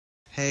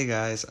Hey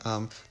guys,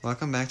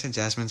 welcome back to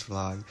Jasmine's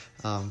vlog.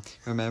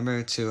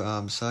 Remember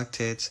to suck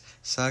tits,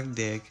 suck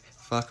dick,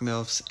 fuck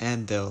milfs,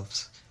 and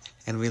dilfs.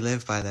 And we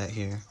live by that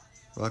here.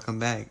 Welcome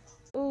back.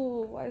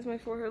 Oh, why does my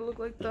forehead look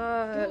like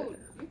that? Dude,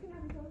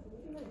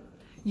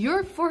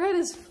 your forehead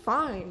is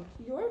fine.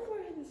 Your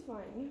forehead is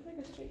fine. You have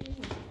like a straight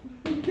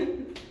hair.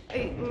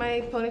 Hey,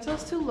 my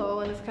ponytail's too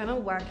low and it's kind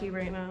of wacky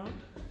right now.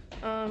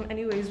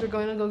 Anyways, we're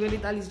going to go get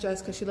Itali's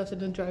dress because she left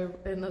it in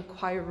the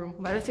quiet room.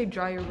 Why did I say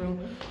dryer room?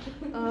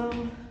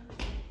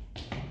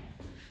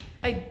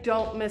 I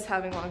don't miss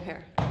having long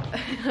hair.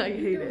 I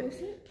hate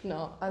it.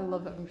 No, I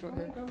love having short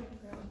hair.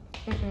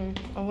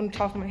 I want to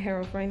top my hair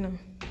off right now.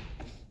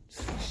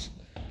 It's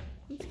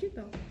cute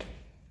though.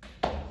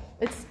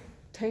 It's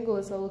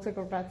tangled, so it looks like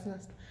a rat's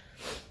nest.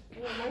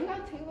 Well, mine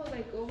got tangled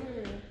like over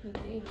the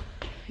thing.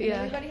 Yeah.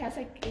 And everybody has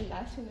like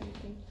elastic and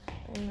everything.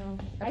 I know.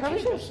 I probably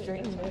should have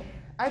straightened it.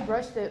 I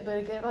brushed it, but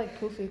it got like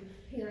poofy.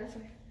 Yeah, that's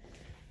why.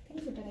 I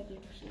think it's a bad idea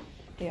brushing it.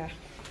 Yeah.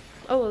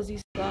 Oh, well,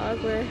 these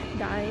vlog, we're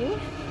dying.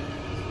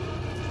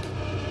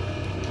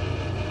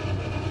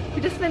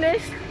 We just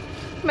finished.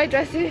 My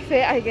dress didn't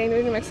fit. I gained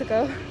weight in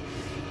Mexico.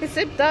 It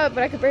zipped up,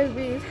 but I could barely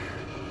breathe.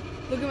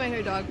 Look at my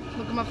hair, dog.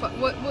 Look at my foot.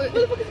 What?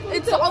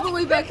 It's all the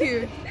way back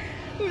here.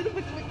 Where the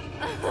fuck is my...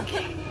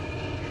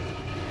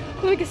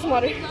 Let me get some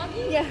water.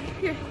 Yeah,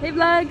 here. Hey,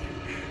 vlog.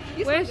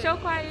 We're so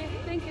quiet.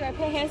 Thank you. I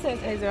put hand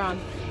sanitizer on.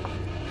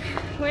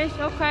 We're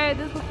so quiet.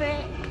 This will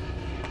fit.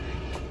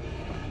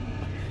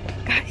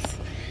 Guys,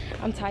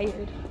 I'm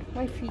tired.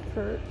 My feet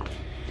hurt.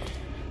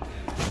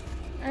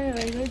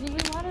 Anyways, we're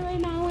drinking water right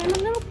now and a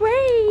little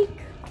break.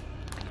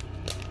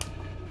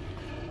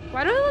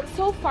 Why do I look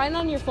so fine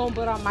on your phone,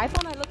 but on my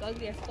phone I look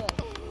ugly as fuck?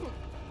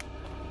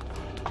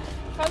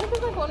 Probably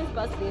because my phone is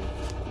busted.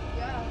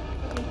 Yeah,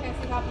 fucking can't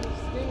see half of the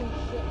screen and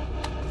shit.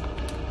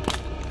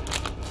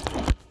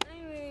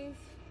 Anyways,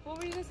 what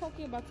were you guys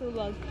talking about to the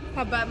vlog?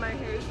 How bad my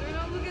hair is right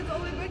now. Look, it's all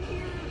the way back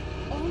here.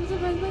 Oh, I'm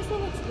surprised my still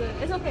looks good.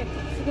 It's okay.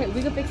 It's okay.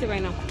 We can fix it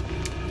right now.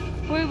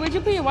 Where'd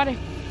you put your water?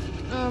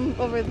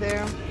 Over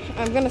there.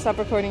 I'm gonna stop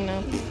recording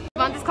now.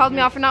 Devon just called me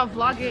out for not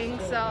vlogging,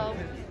 so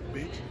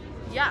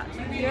yeah.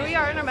 Here we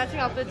are in our matching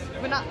outfits.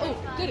 We're not. Oh,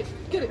 get it.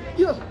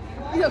 Yeah.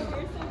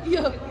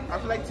 I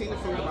feel like Tina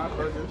food my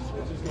burgers.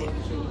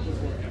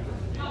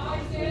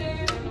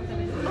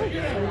 Oh,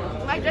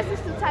 my dress is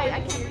too tight.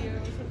 I can't.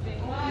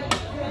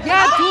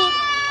 Yeah, dude.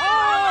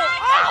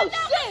 Oh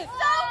shit!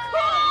 So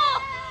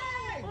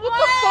cool. What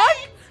the fuck?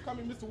 Call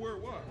me Mr. Word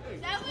what?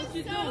 That was so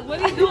cool. What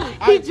did you do?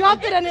 He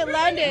dropped it and it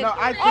landed. No, I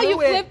you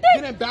flipped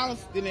it? Didn't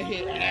bounce, didn't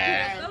hit.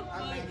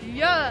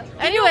 Yeah.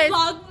 Anyways.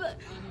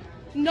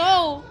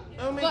 No.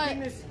 Oh my but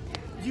goodness.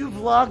 You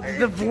vlogged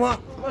the vlog.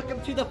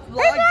 Welcome to the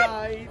vlog,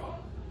 guys.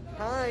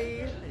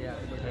 Hi.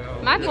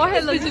 My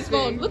forehead looks his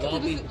phone. Look at I'll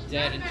this. be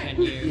dead in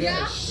 10 years.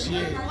 Yeah,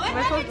 shit.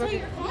 My phone's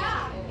broken.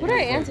 What did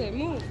I answer?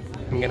 Move.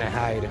 I'm gonna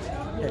hide.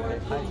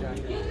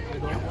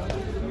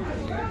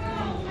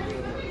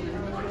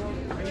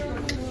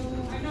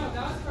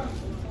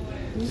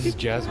 This is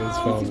Jasmine's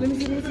phone.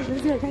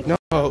 No,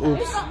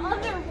 oops.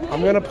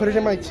 I'm gonna put it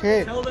in my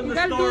tent. You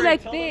gotta do it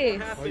like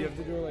this. Oh, you have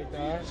to do it like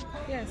that?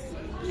 Yes.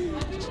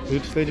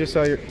 Oops, they just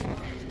saw your...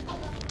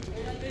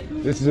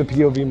 This is a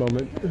POV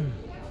moment. Oh,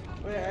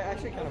 yeah, it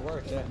actually kind of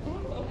worked, yeah.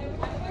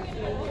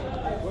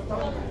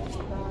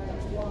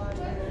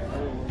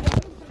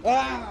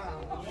 Ah!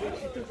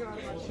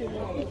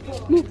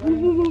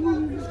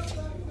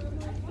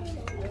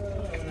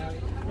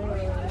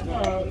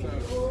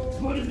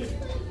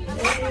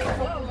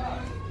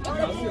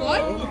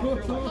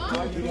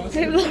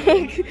 Hey,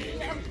 look.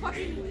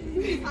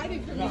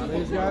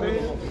 He's got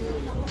it.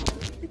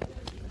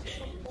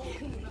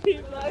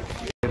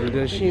 Little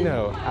does she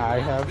know, I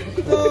have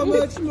so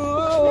much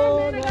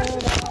more than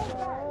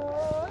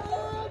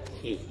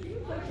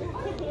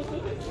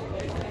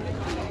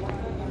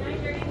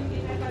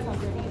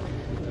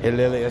Hey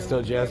Lily, it's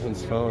still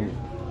Jasmine's phone.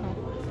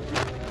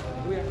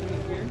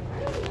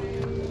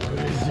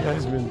 Where's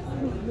Jasmine?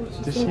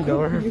 Does she know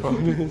where her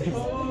phone is?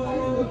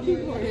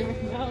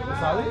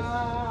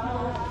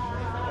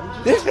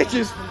 This bitch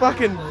is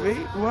fucking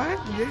what?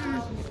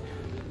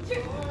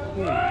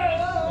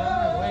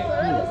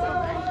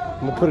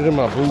 I'm gonna put it in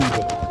my boob.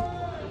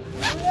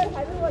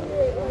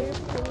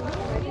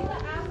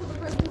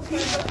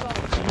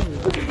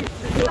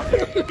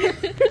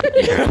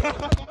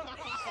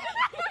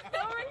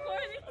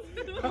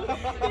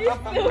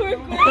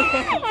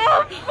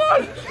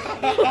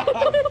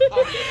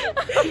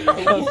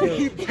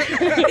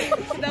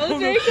 That was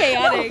very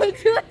chaotic.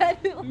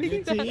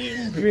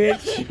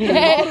 Bitch.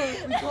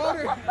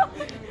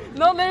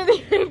 No, literally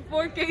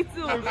 4K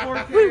too.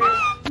 4K.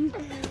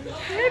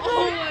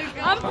 Oh my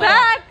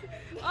god.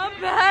 I'm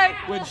back.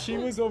 When she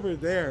was over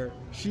there,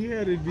 she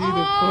handed me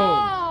the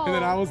phone, and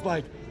then I was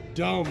like,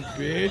 dumb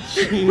bitch.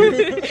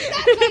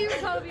 You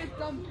called me a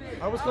dumb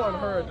bitch. I was calling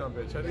her a dumb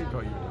bitch. I didn't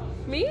call you dumb.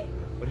 Me?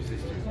 What is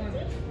this?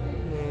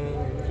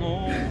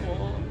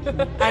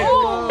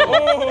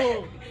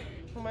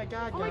 Oh my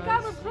god, guys. Oh my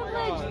god, we're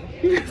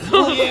privileged.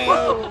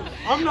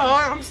 I'm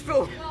not. I'm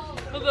still.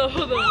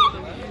 Hold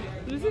on.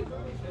 Let me see.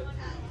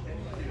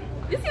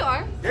 Yes, you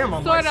are. Damn,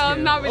 I'm sort of,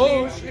 not really.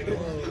 Oh, shit.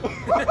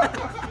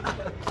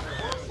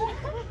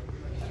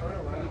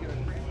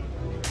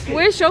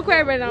 Where's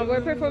Shokway right now?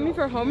 We're performing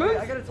for homeroom.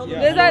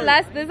 This is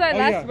our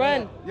last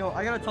run. Yo,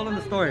 I gotta tell them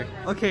the story.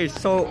 Okay,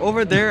 so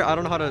over there, I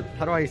don't know how do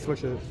I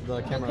switch the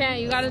camera?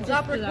 Okay, you gotta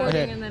stop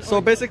recording and then. So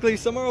basically,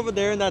 somewhere over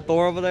there in that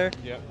door over there,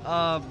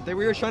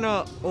 we were trying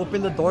to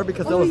open the door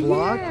because it was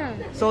locked.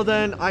 So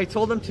then I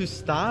told them to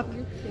stop,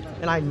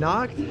 and I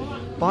knocked,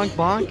 bonk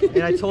bonk,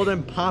 and I told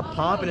them pop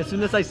pop, and as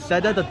soon as I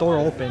said that, the door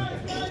opened.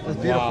 It was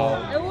beautiful.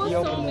 It was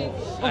so amazing.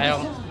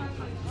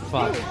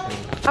 Fuck.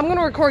 I'm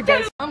gonna record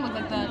guys. I'm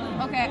like that.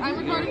 Okay, I'm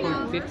recording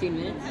now. 15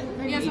 minutes?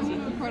 Yes, I'm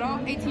gonna record all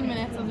 18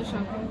 minutes of the show.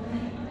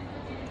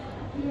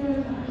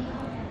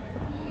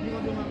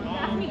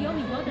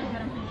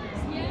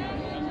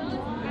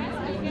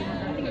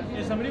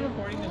 Is somebody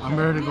recording this? I'm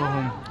ready to go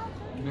home.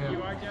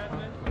 You are,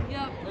 Jasmine?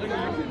 Yep.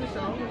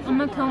 I'm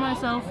gonna kill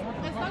myself.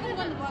 It's not gonna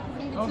go in the block.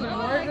 It's gonna Okay,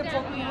 why is it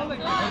talking all like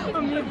that?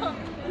 What you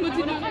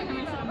doing?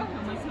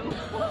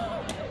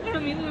 I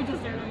immediately just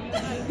stared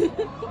at you.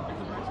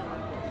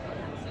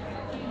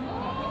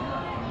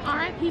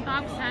 R.I.P.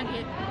 Bob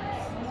Saget.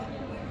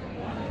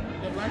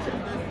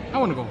 I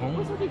want to go home.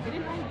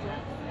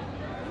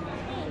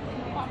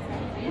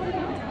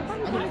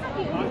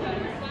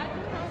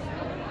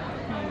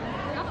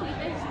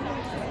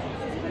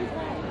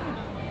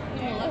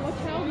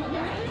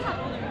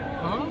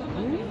 Huh?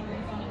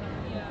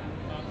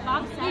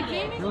 Bob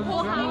Saget. There was a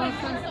child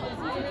molester?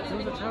 There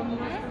was a child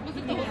molester? Was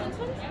it the Wilson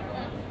twins?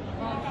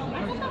 I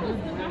thought that was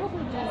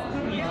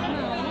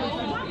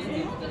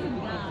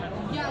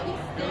Yeah, at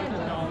least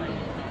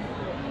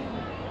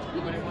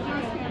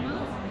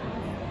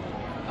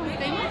Oh,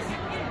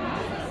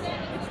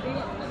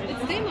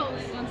 Stamos?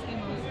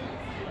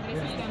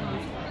 It's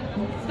Stamos.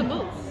 It's the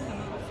most.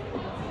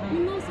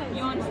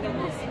 You understand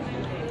this?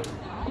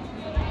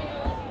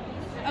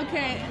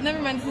 Okay,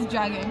 never mind. This is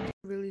dragging.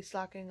 Really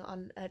slacking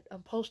on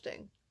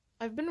posting.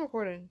 I've been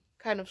recording,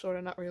 kind of, sort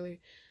of, not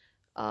really.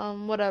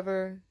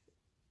 Whatever.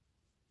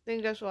 Thank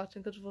you guys for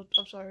watching.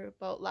 I'm sorry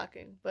about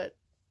lacking, but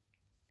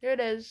here it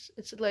is.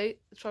 It's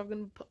late. It's probably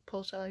gonna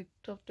post at like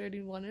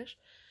 12:31ish.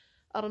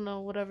 I don't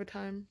know, whatever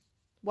time.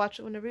 Watch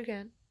it whenever you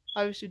can.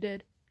 Obviously you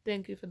did.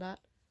 Thank you for that.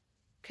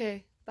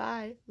 Okay,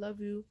 bye. Love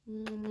you.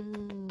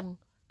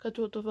 Cut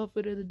to what the fuck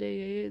video of the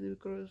day. The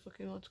girl is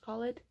fucking wants to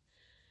call it.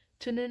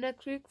 Tune in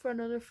next week for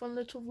another fun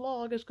little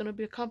vlog. It's gonna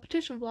be a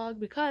competition vlog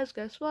because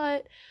guess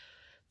what?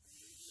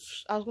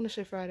 I was gonna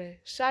say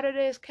Friday.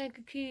 Saturday is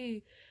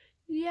Kankakee.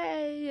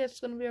 Yay! It's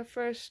gonna be our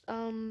first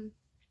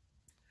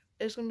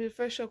it's gonna be the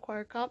first show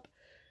choir comp.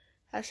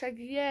 Hashtag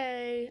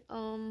yay.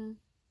 I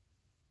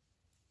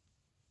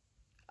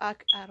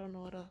don't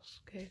know what else.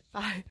 Okay,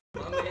 bye.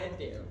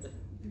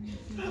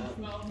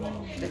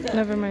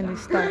 Never mind, they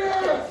stopped.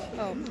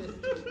 Oh.